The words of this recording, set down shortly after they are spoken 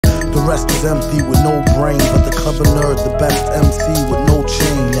The rest is empty with no brain, but the clever nerd, the best MC with no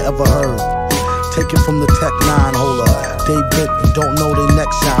chain you ever heard. Take it from the Tech 9 holder. They bit and don't know they neck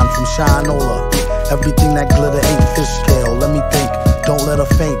shine from Shinola. Everything that glitter ain't fish scale. Let me think, don't let her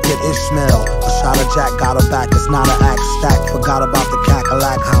faint, get Ishmael. A shot of Jack got her back, it's not an act stack. Forgot about the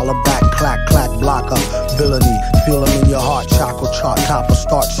cackalack, holler back, clack, clack, blocker. Villainy, feel him in your heart, chakra chart topper.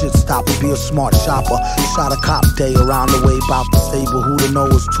 Start shit stopper, be a smart shopper. Shot a cop day around the way, bout to save, but who to know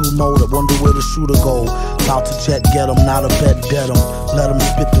is too molded. Wonder where the shooter go. Bout to jet get him, not a bet dead him. Let him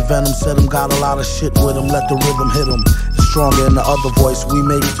spit the venom, said him got a lot of shit with him. Let the rhythm hit him. It's stronger in the other voice. We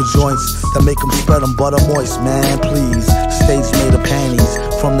make the joints that make him spread them butter moist, man, please. Stage made of panties.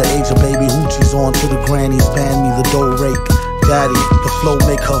 From the age of baby hoochies on to the grannies. Ban me the dough rake. Daddy, the flow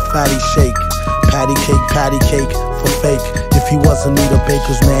make her fatty shake. Patty cake for fake. If he wasn't need a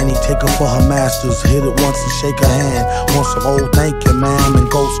baker's man, he'd take her for her masters. Hit it once and shake her hand. Want some old thank you, ma'am, and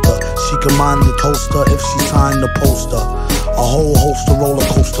ghost her. She can mind the toaster if she signed the poster. A whole host of roller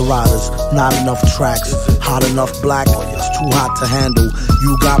coaster riders. Not enough tracks. Hot enough black, it's too hot to handle.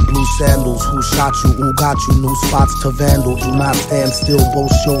 You got blue sandals. Who shot you? Who got you? New spots to vandal. Do not stand still.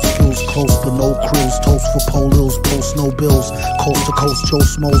 Boast your skills close, but no cruise. Toast for polils, post no bills. Coast to coast, Joe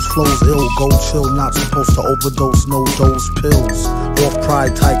Smoes flows ill. Go chill, not supposed to overdose. No dose pills. Off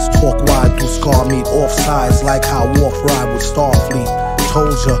pride tykes, talk wide through scar meat. Off sides like how Wolf ride with Starfleet.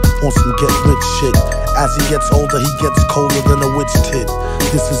 Told ya, on some get rich shit. As he gets older, he gets colder than a witch tit.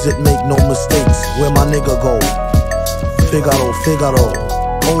 This is it, make no mistakes. Where my nigga go? Figaro.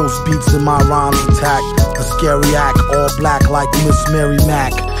 O's beats in my rhymes attack. A scary act, all black like Miss Mary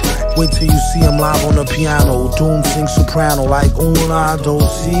Mac. Wait till you see him live on the piano. Doom sings soprano like una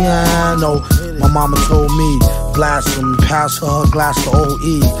dociano. My mama told me, blast him, pass her glass of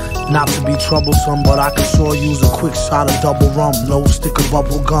OE. Not to be troublesome, but I could sure use a quick shot of double rum. No stick of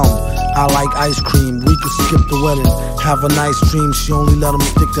bubble gum. I like ice cream, we could skip the wedding. Have a nice dream, she only let him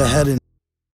stick the head in.